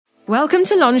Welcome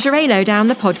to Lingerie Lowdown,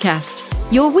 the podcast,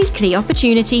 your weekly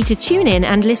opportunity to tune in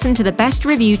and listen to the best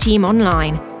review team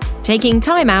online, taking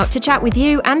time out to chat with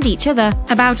you and each other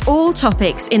about all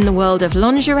topics in the world of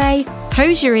lingerie,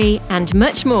 hosiery, and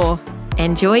much more.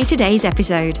 Enjoy today's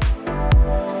episode.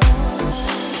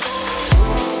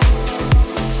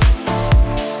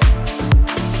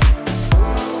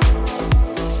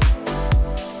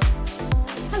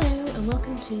 Hello and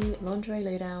welcome to Lingerie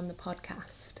Lowdown, the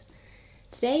podcast.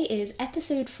 Today is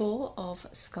episode 4 of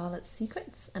Scarlet's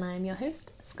Secrets, and I am your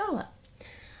host, Scarlet.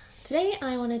 Today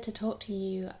I wanted to talk to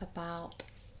you about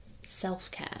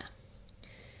self-care.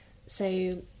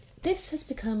 So this has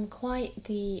become quite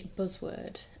the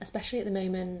buzzword, especially at the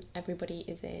moment. Everybody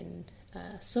is in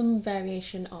some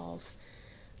variation of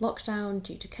lockdown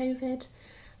due to COVID,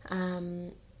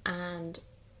 and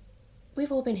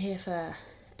we've all been here for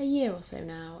a year or so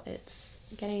now. It's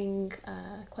getting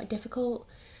quite difficult.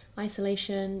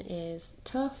 Isolation is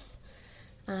tough,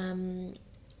 and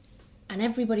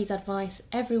everybody's advice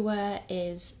everywhere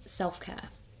is self-care.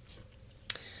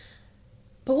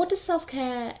 But what does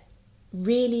self-care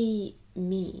really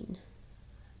mean?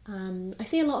 I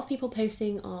see a lot of people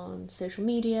posting on social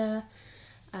media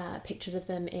pictures of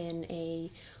them in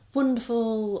a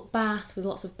wonderful bath with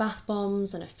lots of bath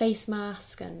bombs and a face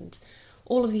mask and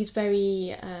all of these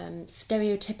very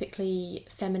stereotypically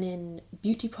feminine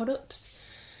beauty products.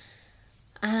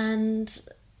 And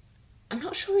I'm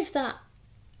not sure if that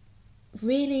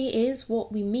really is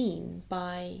what we mean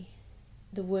by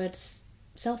the words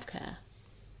self-care.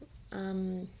 I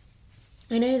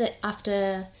know that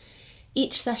after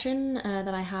each session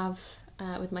that I have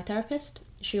with my therapist,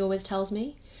 she always tells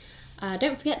me,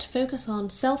 don't forget to focus on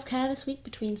self-care this week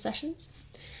between sessions.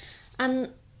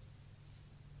 And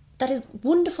that is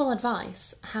wonderful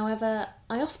advice. However,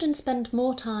 I often spend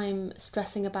more time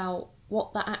stressing about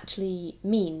what that actually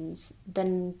means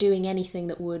than doing anything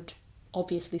that would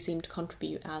obviously seem to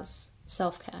contribute as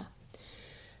self-care.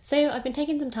 So I've been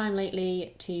taking some time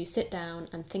lately to sit down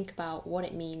and think about what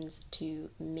it means to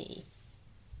me.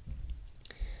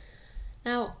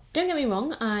 Now, don't get me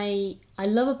wrong, I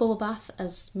love a bubble bath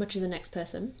as much as the next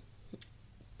person,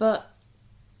 but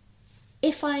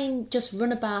if I just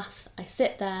run a bath, I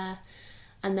sit there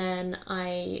and then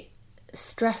I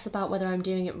stress about whether I'm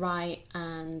doing it right,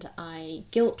 and I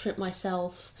guilt trip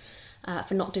myself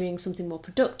for not doing something more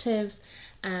productive,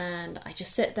 and I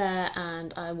just sit there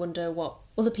and I wonder what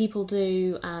other people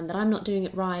do and that I'm not doing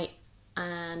it right,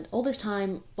 and all this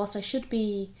time, whilst I should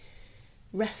be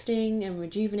resting and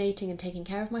rejuvenating and taking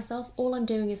care of myself, all I'm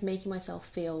doing is making myself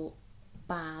feel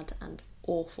bad and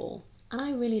awful, and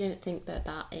I really don't think that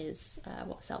that is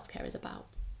what self-care is about.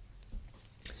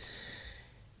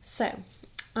 So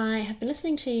I have been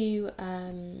listening to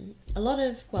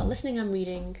listening and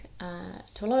reading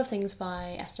to a lot of things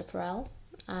by Esther Perel.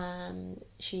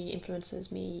 She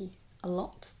influences me a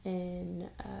lot in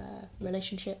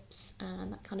relationships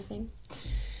and that kind of thing.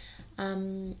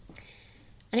 And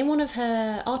in one of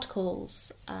her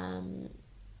articles,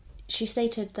 she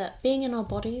stated that being in our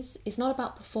bodies is not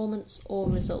about performance or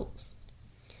results.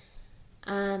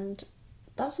 And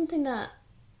that's something that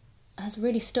has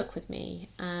really stuck with me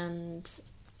and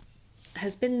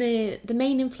has been the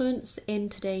main influence in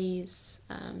today's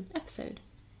episode.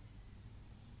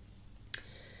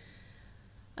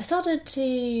 I started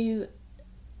to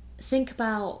think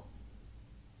about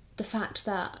the fact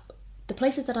that the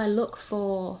places that I look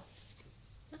for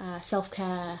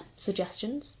self-care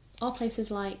suggestions are places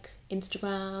like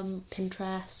Instagram,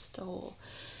 Pinterest, or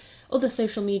other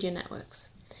social media networks.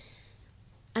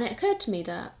 And it occurred to me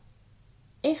that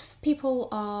if people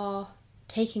are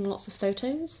taking lots of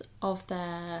photos of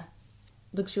their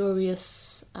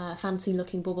luxurious,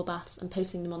 fancy-looking bubble baths and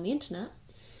posting them on the internet,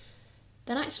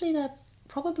 then actually they're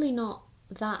probably not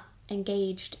that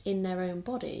engaged in their own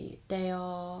body. They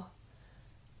are,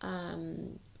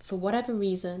 for whatever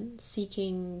reason,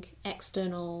 seeking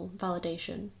external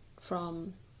validation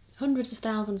from hundreds of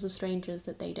thousands of strangers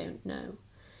that they don't know.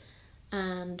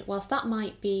 And whilst that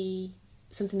might be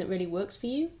something that really works for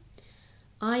you,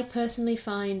 I personally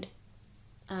find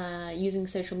using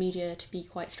social media to be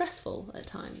quite stressful at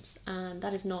times, and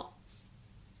that is not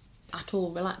at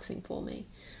all relaxing for me.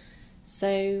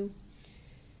 So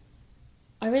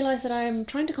I realise that I'm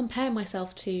trying to compare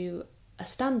myself to a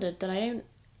standard that I don't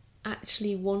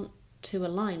actually want to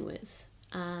align with,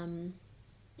 and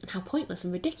how pointless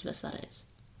and ridiculous that is.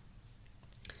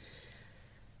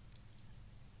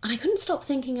 And I couldn't stop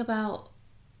thinking about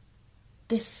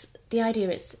the idea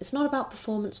it's not about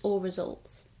performance or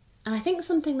results. And I think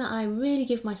something that I really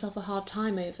give myself a hard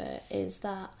time over is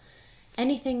that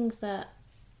anything that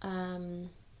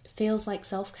feels like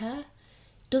self-care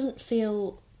doesn't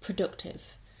feel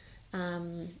productive.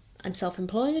 I'm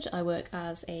self-employed. I work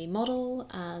as a model,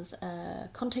 as a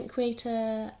content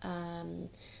creator,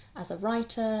 as a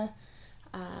writer.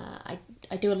 I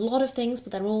do a lot of things,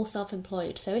 but they're all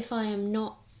self-employed. So if I am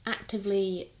not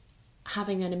actively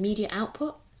having an immediate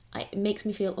output, it makes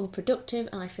me feel unproductive,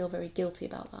 and I feel very guilty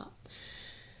about that.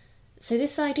 So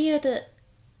this idea that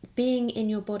being in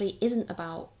your body isn't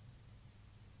about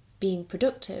being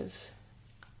productive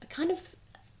kind of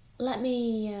let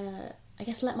me,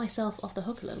 let myself off the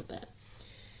hook a little bit.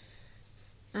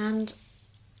 And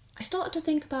I started to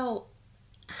think about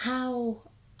how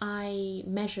I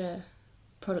measure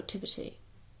productivity.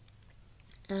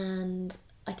 And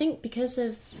I think because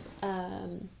of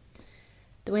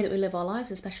the way that we live our lives,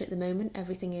 especially at the moment,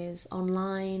 everything is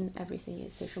online, everything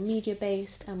is social media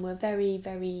based, and we're very,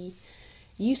 very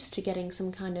used to getting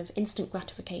some kind of instant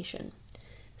gratification.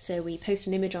 So we post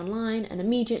an image online and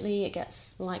immediately it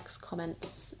gets likes,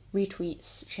 comments,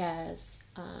 retweets, shares,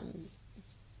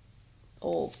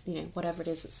 or whatever it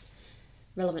is that's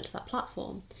relevant to that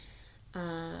platform.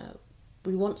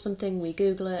 We want something, we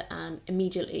Google it, and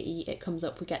immediately it comes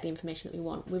up, we get the information that we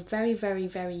want. We're very, very,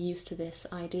 very used to this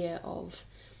idea of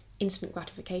instant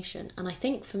gratification. And I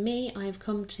think for me, I've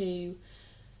come to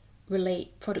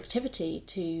relate productivity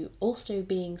to also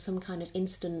being some kind of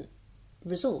instant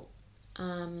result.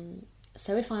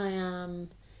 So if I am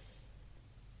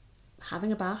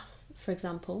having a bath, for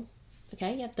example,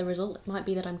 the result might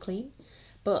be that I'm clean,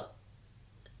 but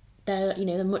there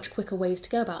are much quicker ways to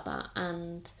go about that,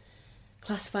 and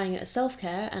classifying it as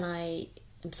self-care, and I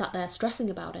am sat there stressing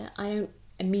about it, I don't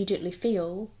immediately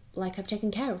feel like I've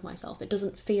taken care of myself. It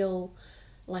doesn't feel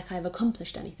like I've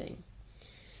accomplished anything.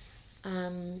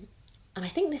 And I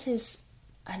think this is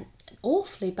an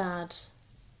awfully bad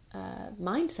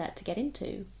mindset to get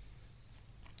into,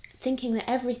 thinking that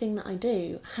everything that I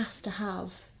do has to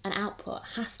have an output,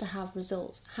 has to have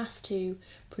results, has to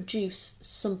produce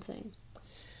something.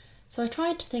 So I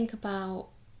tried to think about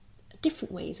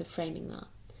different ways of framing that,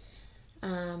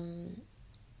 and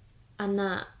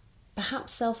that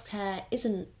perhaps self-care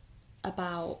isn't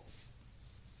about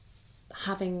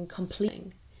having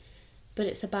completing, but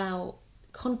it's about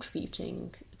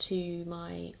contributing to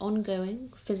my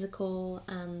ongoing physical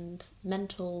and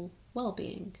mental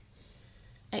well-being,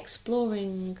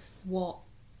 exploring what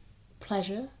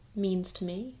pleasure means to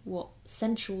me, what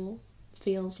sensual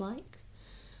feels like,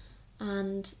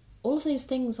 and all of those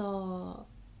things are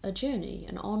a journey,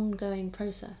 an ongoing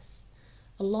process,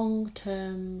 a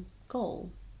long-term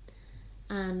goal.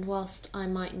 And whilst I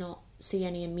might not see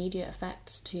any immediate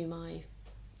effects to my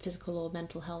physical or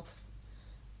mental health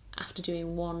after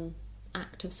doing one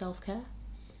act of self-care,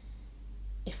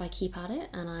 if I keep at it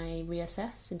and I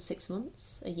reassess in 6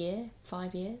 months, a year,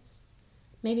 5 years,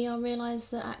 maybe I'll realise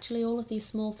that actually all of these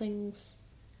small things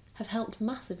have helped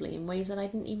massively in ways that I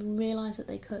didn't even realise that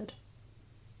they could.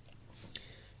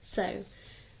 So,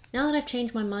 now that I've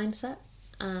changed my mindset,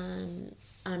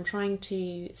 I'm trying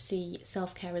to see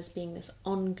self-care as being this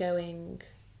ongoing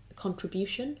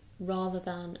contribution rather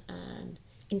than an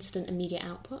instant immediate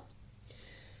output.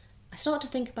 I start to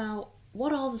think about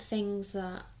what are the things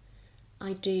that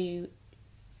I do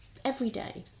every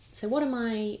day. So what are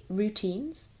my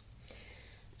routines?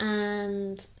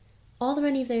 And are there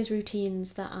any of those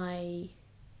routines that I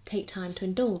take time to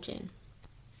indulge in?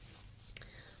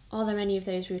 Are there any of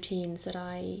those routines that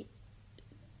I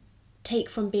take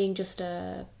from being just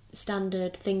a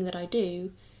standard thing that I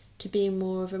do to being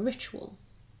more of a ritual?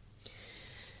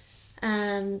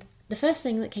 And the first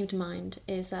thing that came to mind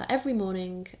is that every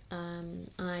morning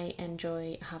I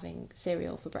enjoy having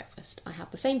cereal for breakfast. I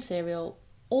have the same cereal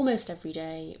almost every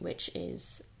day, which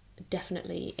is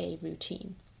definitely a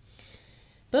routine.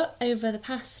 But over the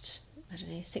past,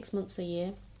 6 months, a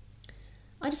year,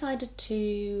 I decided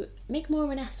to make more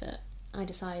of an effort. I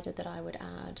decided that I would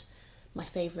add my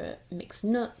favourite mixed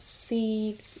nuts,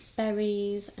 seeds,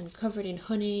 berries, and covered in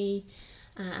honey,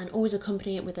 and always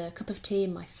accompany it with a cup of tea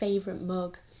in my favourite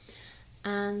mug.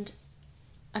 And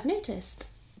I've noticed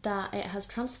that it has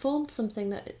transformed something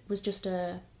that was just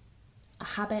a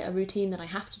habit, a routine that I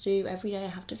have to do every day. I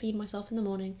have to feed myself in the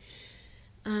morning.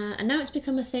 And now it's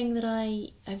become a thing that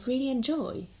I really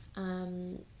enjoy.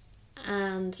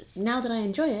 And now that I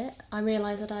enjoy it, I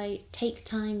realise that I take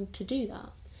time to do that.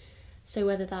 So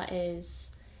whether that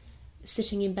is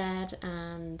sitting in bed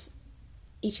and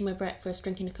eating my breakfast,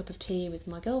 drinking a cup of tea with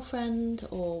my girlfriend,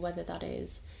 or whether that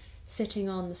is sitting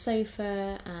on the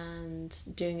sofa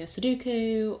and doing a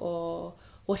Sudoku, or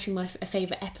watching a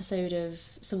favourite episode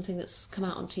of something that's come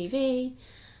out on TV,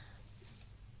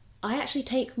 I actually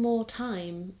take more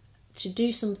time to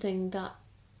do something that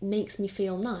makes me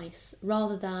feel nice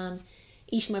rather than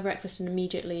eating my breakfast and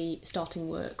immediately starting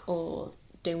work or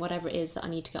doing whatever it is that I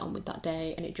need to get on with that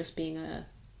day, and it just being a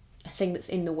thing that's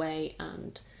in the way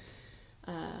and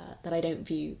that I don't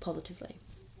view positively.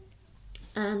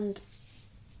 And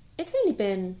it's only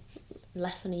been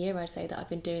less than a year, I'd say, that I've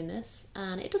been doing this,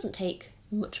 and it doesn't take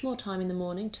much more time in the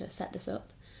morning to set this up,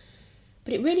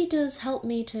 but it really does help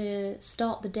me to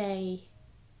start the day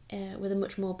with a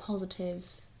much more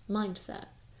positive mindset.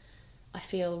 I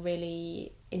feel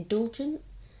really indulgent,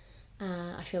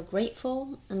 I feel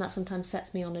grateful, and that sometimes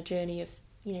sets me on a journey of,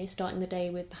 starting the day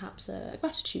with perhaps a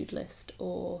gratitude list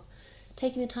or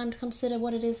taking the time to consider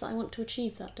what it is that I want to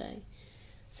achieve that day.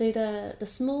 So the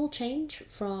small change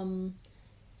from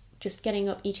just getting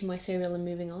up, eating my cereal and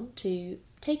moving on to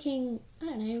taking,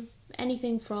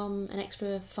 anything from an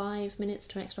extra 5 minutes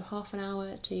to an extra half an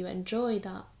hour to enjoy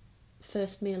that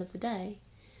first meal of the day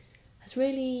has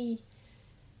really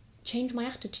changed my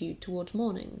attitude towards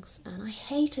mornings. And I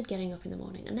hated getting up in the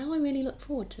morning, and now I really look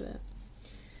forward to it.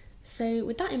 So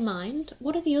with that in mind,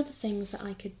 what are the other things that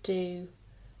I could do,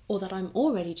 or that I'm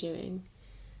already doing,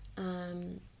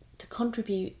 to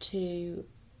contribute to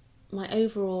my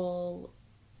overall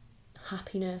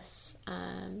happiness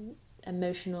and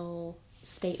emotional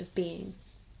state of being?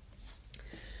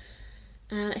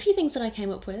 A few things that I came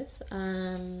up with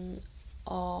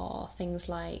are things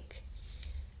like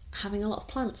having a lot of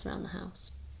plants around the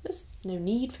house. There's no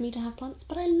need for me to have plants,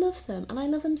 but I love them, and I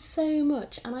love them so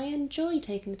much, and I enjoy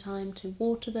taking the time to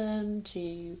water them,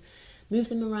 to move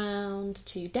them around,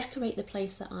 to decorate the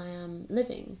place that I am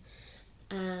living,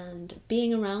 and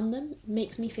being around them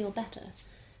makes me feel better.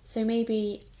 So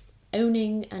maybe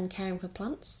owning and caring for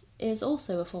plants is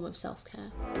also a form of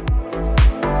self-care.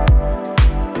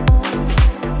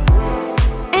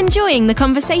 Enjoying the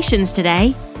conversations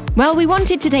today? Well, we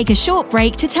wanted to take a short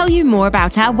break to tell you more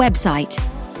about our website.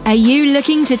 Are you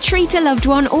looking to treat a loved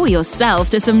one or yourself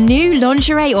to some new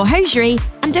lingerie or hosiery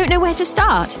and don't know where to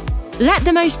start? Let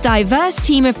the most diverse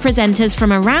team of presenters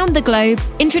from around the globe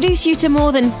introduce you to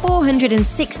more than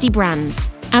 460 brands,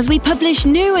 as we publish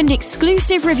new and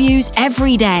exclusive reviews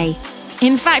every day.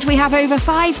 In fact, we have over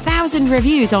 5,000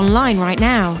 reviews online right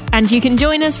now, and you can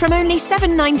join us from only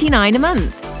 $7.99 a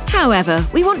month. However,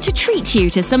 we want to treat you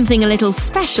to something a little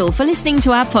special for listening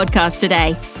to our podcast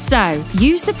today. So,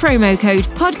 use the promo code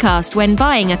PODCAST when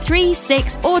buying a 3,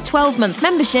 6 or 12-month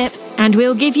membership, and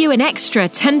we'll give you an extra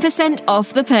 10%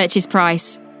 off the purchase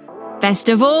price. Best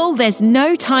of all, there's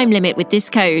no time limit with this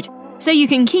code, so you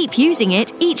can keep using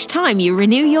it each time you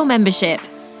renew your membership.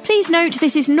 Please note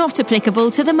this is not applicable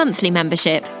to the monthly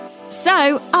membership.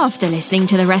 So, after listening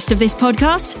to the rest of this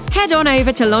podcast, head on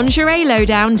over to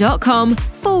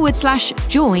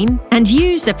lingeриelowdown.com/join and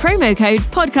use the promo code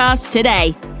podcast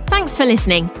today. Thanks for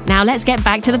listening. Now let's get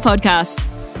back to the podcast.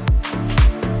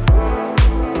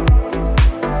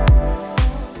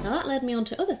 Now that led me on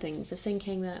to other things of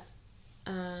thinking that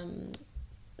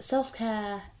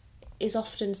self-care is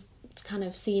often kind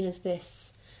of seen as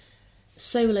this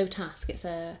solo task. It's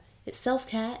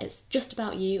self-care, it's just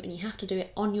about you, and you have to do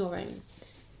it on your own.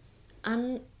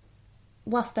 And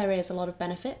whilst there is a lot of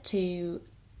benefit to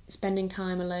spending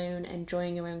time alone,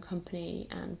 enjoying your own company,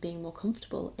 and being more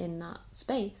comfortable in that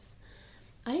space,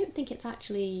 I don't think it's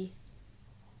actually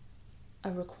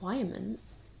a requirement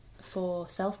for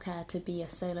self-care to be a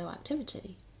solo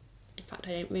activity. In fact,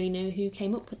 I don't really know who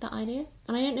came up with that idea,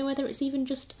 and I don't know whether it's even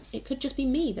it could just be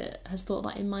me that has thought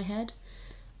that in my head.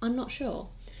 I'm not sure.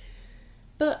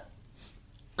 But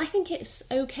I think it's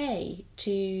okay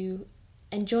to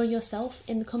enjoy yourself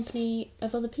in the company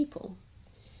of other people.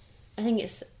 I think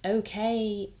it's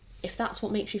okay if that's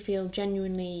what makes you feel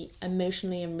genuinely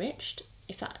emotionally enriched,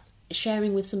 if that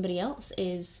sharing with somebody else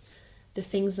is the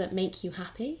things that make you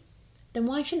happy, then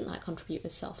why shouldn't that contribute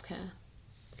as self-care?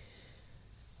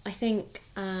 I think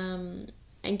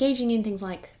engaging in things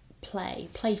like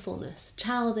playfulness,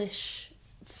 childish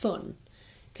fun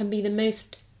can be the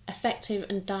most effective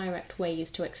and direct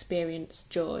ways to experience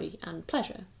joy and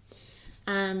pleasure.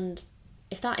 And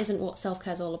if that isn't what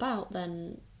self-care is all about,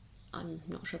 then I'm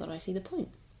not sure that I see the point.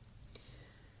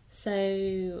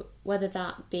 So whether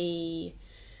that be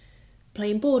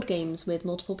playing board games with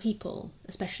multiple people,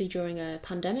 especially during a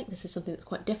pandemic, this is something that's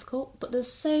quite difficult, but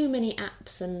there's so many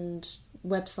apps and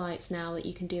websites now that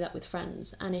you can do that with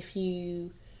friends. And if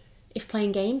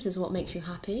playing games is what makes you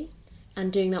happy,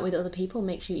 and doing that with other people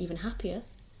makes you even happier,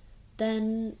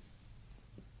 then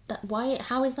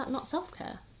how is that not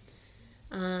self-care?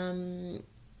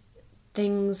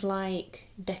 Things like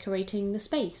decorating the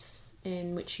space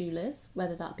in which you live,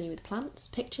 whether that be with plants,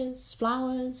 pictures,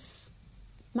 flowers,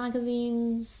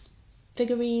 magazines,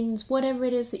 figurines, whatever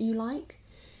it is that you like,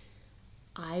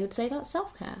 I would say that's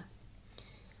self-care.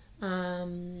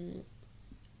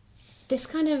 This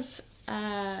kind of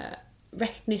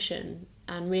recognition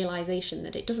and realisation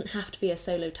that it doesn't have to be a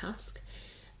solo task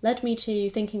led me to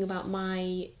thinking about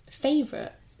my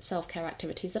favourite self-care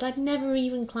activities that I'd never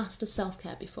even classed as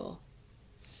self-care before.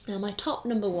 Now, my top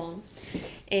number one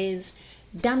is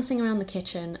dancing around the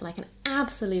kitchen like an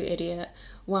absolute idiot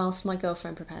whilst my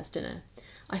girlfriend prepares dinner.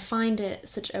 I find it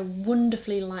such a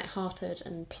wonderfully light-hearted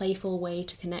and playful way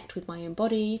to connect with my own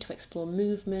body, to explore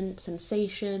movement,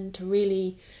 sensation, to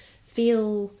really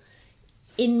feel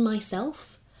in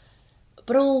myself,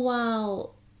 but all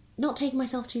while not taking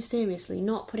myself too seriously,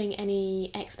 not putting any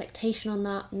expectation on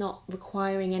that, not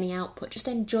requiring any output, just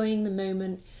enjoying the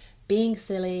moment, being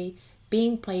silly,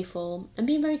 being playful, and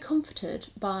being very comforted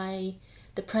by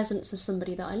the presence of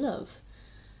somebody that I love.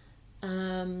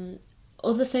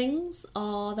 Other things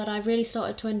are that I've really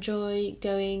started to enjoy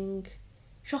going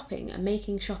shopping and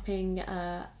making shopping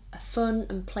a fun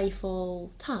and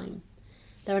playful time.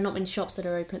 There are not many shops that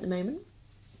are open at the moment,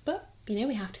 but,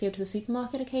 we have to go to the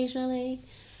supermarket occasionally.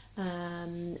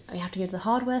 We have to go to the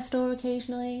hardware store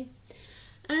occasionally.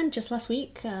 And just last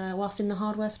week, whilst in the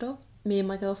hardware store, me and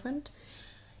my girlfriend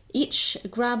each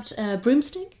grabbed a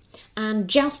broomstick and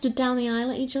jousted down the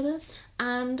aisle at each other,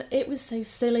 and it was so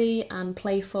silly and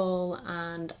playful,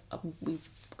 and we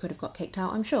could have got kicked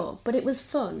out, I'm sure, but it was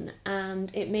fun,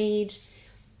 and it made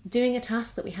doing a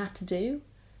task that we had to do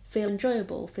feel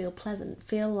enjoyable, feel pleasant,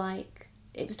 feel like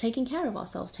it was taking care of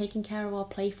ourselves, taking care of our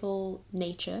playful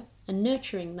nature, and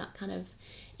nurturing that kind of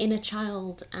inner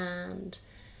child and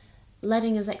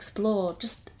letting us explore,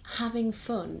 just having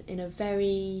fun in a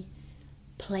very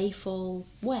playful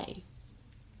way.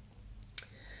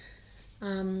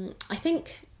 I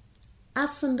think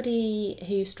as somebody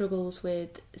who struggles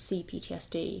with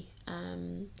CPTSD,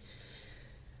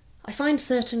 I find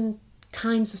certain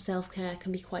kinds of self-care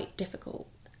can be quite difficult,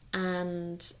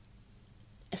 and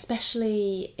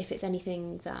especially if it's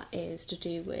anything that is to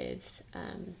do with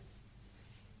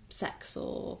sex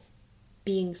or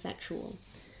being sexual.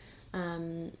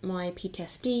 My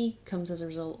PTSD comes as a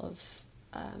result of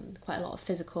quite a lot of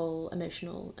physical,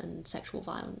 emotional and sexual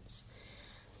violence.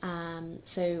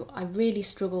 So I really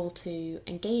struggle to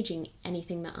engage in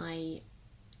anything that I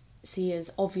see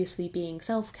as obviously being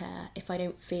self-care if I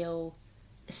don't feel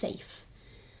safe.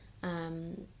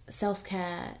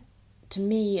 Self-care, to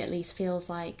me at least, feels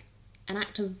like an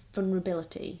act of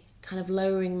vulnerability, kind of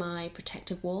lowering my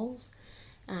protective walls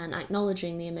and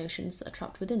acknowledging the emotions that are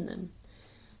trapped within them.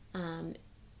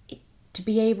 To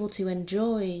be able to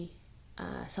enjoy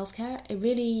self-care, it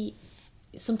really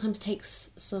sometimes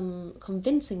takes some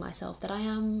convincing myself that I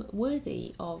am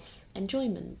worthy of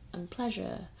enjoyment and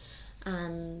pleasure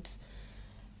and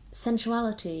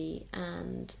sensuality,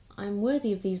 and I'm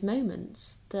worthy of these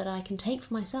moments that I can take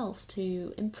for myself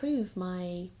to improve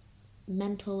my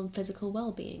mental and physical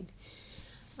well-being.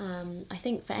 I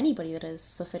think for anybody that has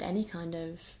suffered any kind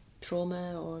of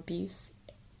trauma or abuse,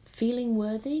 feeling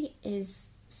worthy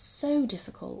is so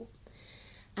difficult,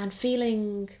 and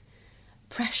feeling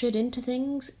pressured into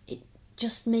things, it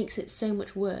just makes it so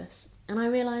much worse. And I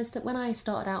realised that when I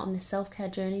started out on this self-care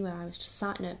journey where I was just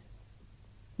sat in a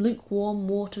lukewarm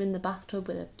water in the bathtub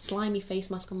with a slimy face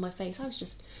mask on my face, I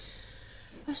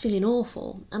was feeling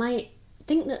awful. And I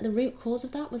think that the root cause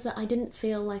of that was that I didn't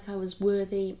feel like I was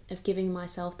worthy of giving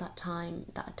myself that time,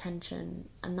 that attention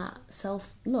and that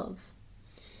self-love.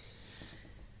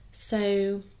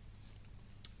 So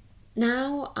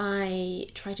now I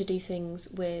try to do things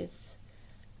with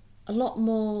a lot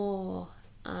more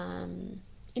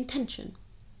intention.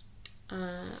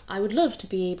 I would love to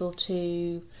be able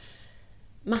to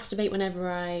masturbate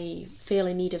whenever I feel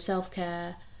in need of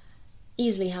self-care,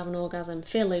 easily have an orgasm,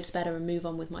 feel loads better and move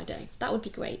on with my day. That would be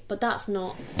great, but that's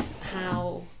not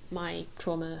how my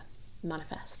trauma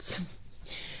manifests.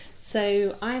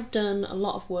 So I've done a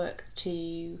lot of work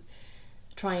to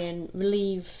try and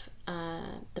relieve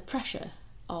the pressure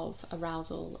of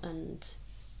arousal and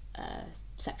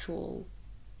sexual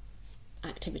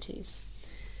activities.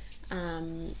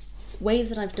 Ways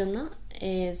that I've done that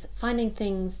is finding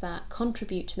things that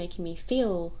contribute to making me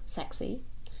feel sexy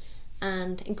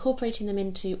and incorporating them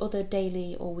into other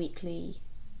daily or weekly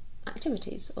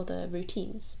activities, other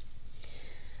routines.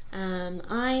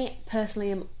 I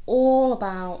personally am all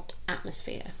about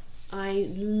atmosphere. I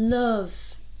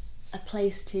love a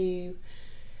place to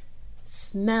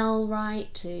smell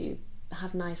right, to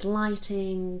have nice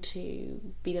lighting, to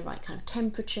be the right kind of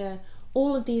temperature.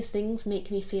 All of these things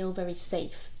make me feel very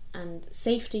safe, and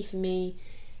safety for me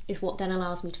is what then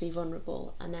allows me to be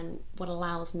vulnerable, and then what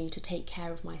allows me to take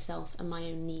care of myself and my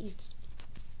own needs.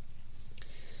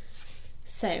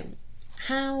 So,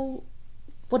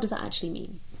 what does that actually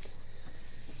mean?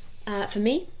 For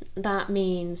me, that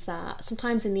means that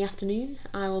sometimes in the afternoon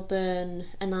I will burn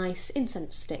a nice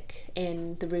incense stick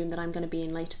in the room that I'm going to be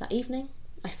in later that evening.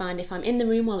 I find if I'm in the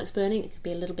room while it's burning, it can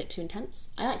be a little bit too intense.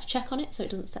 I like to check on it so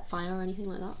it doesn't set fire or anything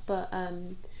like that, but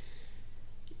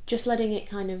just letting it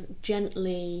kind of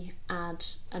gently add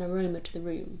an aroma to the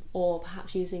room, or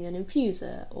perhaps using an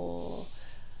infuser or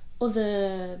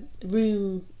other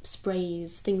room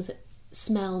sprays, things that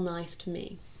smell nice to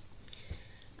me.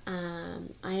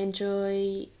 I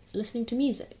enjoy listening to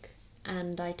music,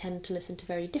 and I tend to listen to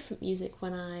very different music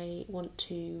when I want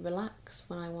to relax,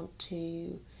 when I want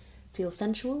to feel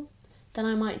sensual, than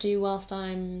I might do whilst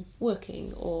I'm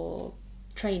working or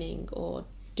training or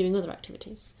doing other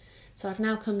activities. So I've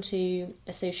now come to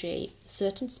associate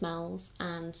certain smells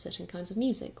and certain kinds of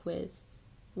music with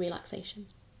relaxation.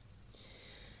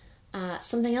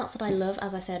 Something else that I love,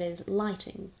 as I said, is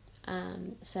lighting.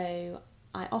 So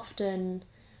I often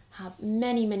have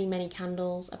many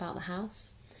candles about the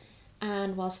house,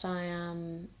 and whilst I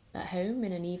am at home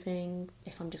in an evening,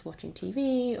 if I'm just watching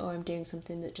TV or I'm doing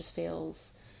something that just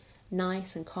feels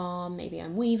nice and calm, maybe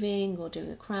I'm weaving or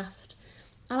doing a craft,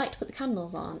 I like to put the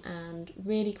candles on and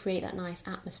really create that nice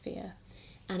atmosphere,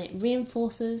 and it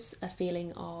reinforces a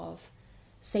feeling of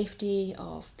safety,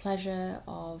 of pleasure,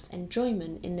 of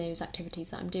enjoyment in those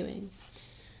activities that I'm doing.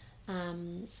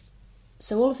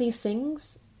 So all of these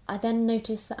things, I then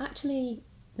notice that actually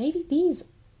maybe these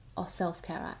are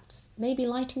self-care acts. Maybe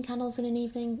lighting candles in an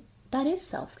evening, that is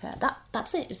self-care.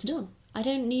 That's it, it's done. I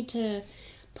don't need to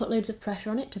put loads of pressure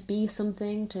on it to be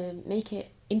something, to make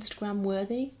it Instagram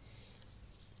worthy.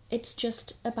 It's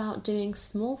just about doing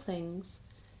small things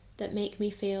that make me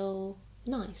feel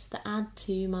nice, that add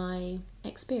to my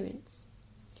experience.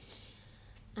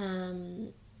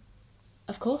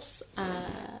 Of course,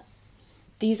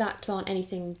 these acts aren't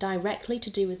anything directly to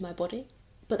do with my body,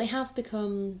 but they have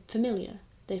become familiar.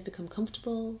 They've become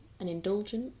comfortable and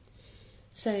indulgent.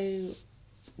 So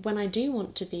when I do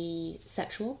want to be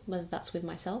sexual, whether that's with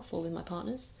myself or with my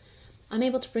partners, I'm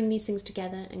able to bring these things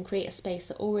together and create a space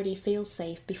that already feels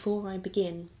safe before I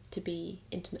begin to be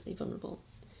intimately vulnerable.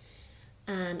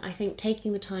 And I think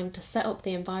taking the time to set up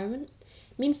the environment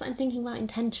means that I'm thinking about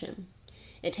intention.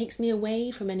 It takes me away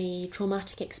from any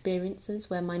traumatic experiences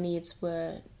where my needs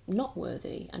were not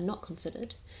worthy and not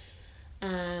considered,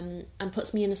 and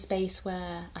puts me in a space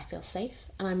where I feel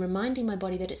safe, and I'm reminding my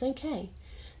body that it's okay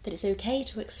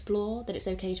to explore, that it's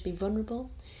okay to be vulnerable,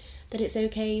 that it's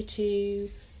okay to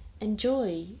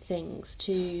enjoy things,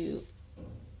 to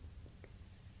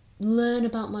learn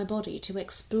about my body, to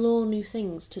explore new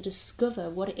things, to discover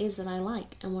what it is that I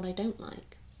like and what I don't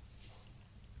like.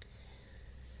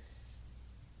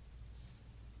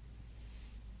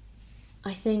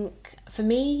 I think, for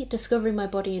me, discovering my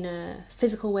body in a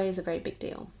physical way is a very big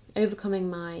deal.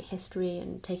 Overcoming my history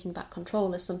and taking back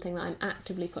control is something that I'm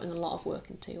actively putting a lot of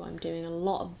work into. I'm doing a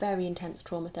lot of very intense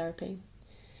trauma therapy.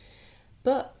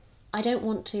 But I don't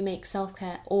want to make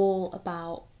self-care all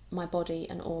about my body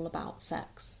and all about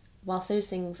sex. Whilst those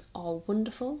things are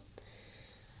wonderful,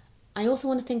 I also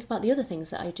want to think about the other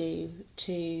things that I do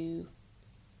to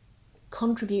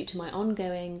contribute to my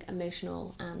ongoing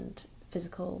emotional and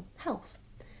physical health.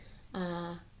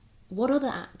 What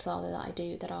other acts are there that I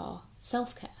do that are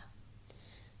self-care?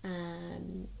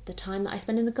 The time that I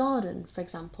spend in the garden, for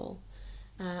example.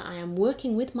 I am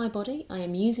working with my body, I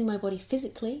am using my body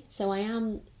physically, so I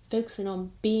am focusing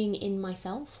on being in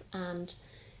myself and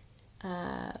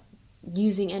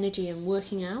using energy and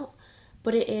working out,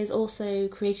 but it is also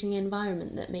creating an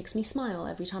environment that makes me smile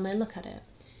every time I look at it.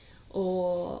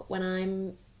 Or when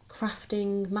I'm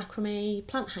crafting macrame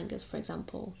plant hangers, for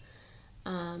example.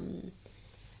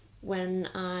 When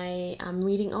I am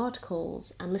reading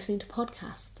articles and listening to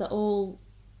podcasts that all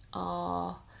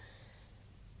are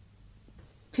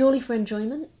purely for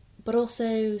enjoyment, but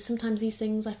also sometimes these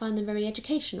things I find them very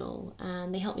educational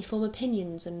and they help me form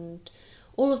opinions, and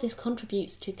all of this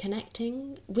contributes to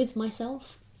connecting with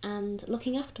myself and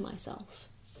looking after myself.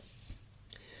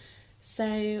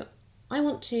 So I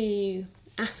want to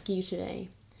ask you today,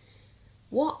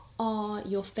 what are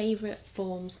your favourite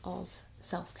forms of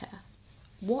self-care?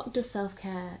 What does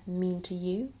self-care mean to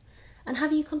you? And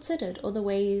have you considered other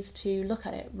ways to look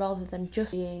at it rather than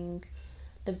just being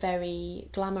the very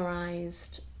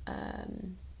glamorised,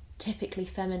 typically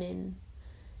feminine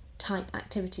type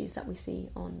activities that we see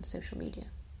on social media.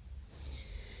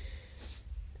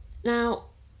 Now,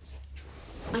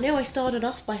 I know I started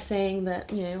off by saying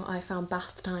that, I found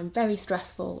bath time very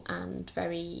stressful and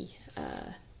very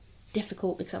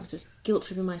difficult because I was just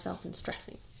guilt-tripping myself and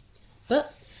stressing.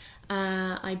 But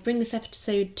I bring this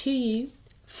episode to you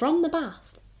from the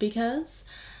bath because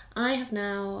I have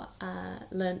now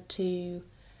learnt to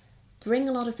bring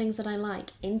a lot of things that I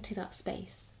like into that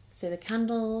space. So the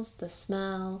candles, the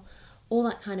smell, all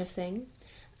that kind of thing.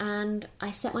 And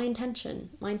I set my intention.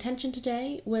 My intention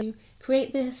today was to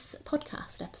create this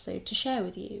podcast episode to share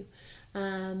with you.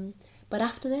 But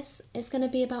after this, it's going to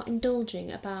be about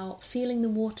indulging, about feeling the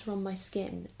water on my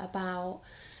skin, about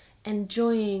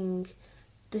enjoying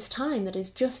this time that is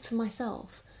just for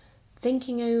myself,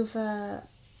 thinking over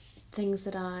things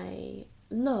that I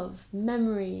love,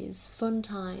 memories, fun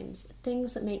times,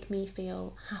 things that make me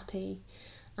feel happy.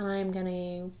 And I am going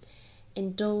to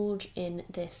indulge in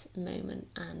this moment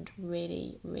and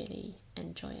really, really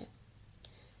enjoy it.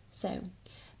 So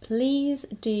please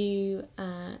do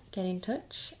get in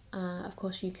touch. Of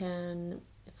course, you can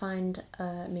find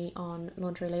me on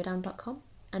lingeриelowdown.com,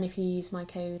 and if you use my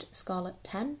code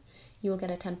SCARLET10, you will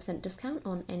get a 10% discount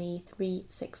on any 3,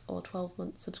 6 or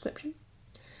 12-month subscription.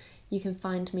 You can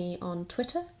find me on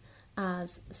Twitter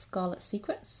as Scarlet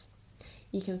Secrets.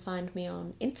 You can find me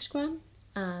on Instagram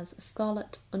as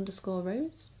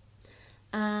Scarlet_Rose,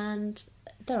 and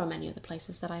there are many other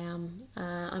places that I am.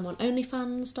 I'm on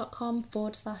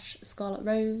onlyfans.com/Scarlet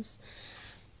Rose.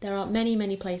 There are many,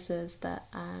 many places that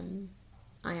I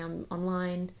am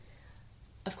online.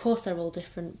 Of course, they're all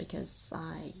different because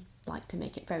I like to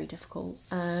make it very difficult.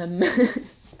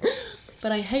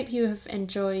 But I hope you have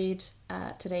enjoyed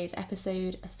today's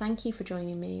episode. Thank you for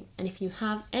joining me. And if you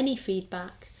have any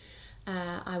feedback,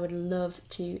 I would love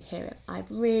to hear it. I'd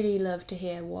really love to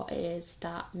hear what it is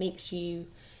that makes you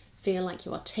feel like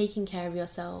you are taking care of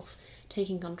yourself,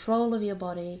 taking control of your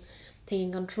body,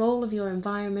 taking control of your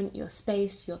environment, your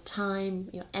space, your time,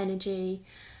 your energy,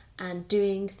 and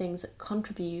doing things that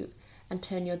contribute and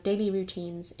turn your daily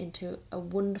routines into a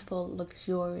wonderful,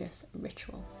 luxurious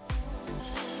ritual.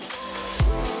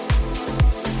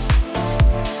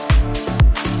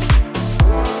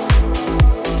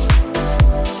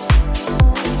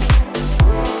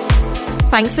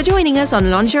 Thanks for joining us on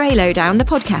Lingerie Lowdown, the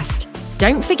podcast.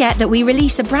 Don't forget that we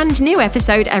release a brand new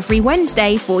episode every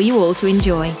Wednesday for you all to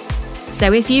enjoy.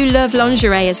 So if you love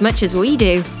lingerie as much as we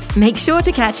do, make sure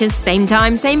to catch us same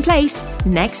time, same place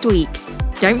next week.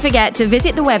 Don't forget to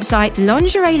visit the website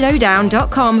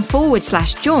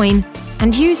lingeриelowdown.com/join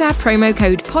and use our promo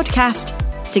code podcast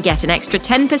to get an extra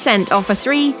 10% off a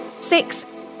 3, 6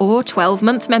 or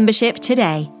 12-month membership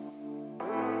today.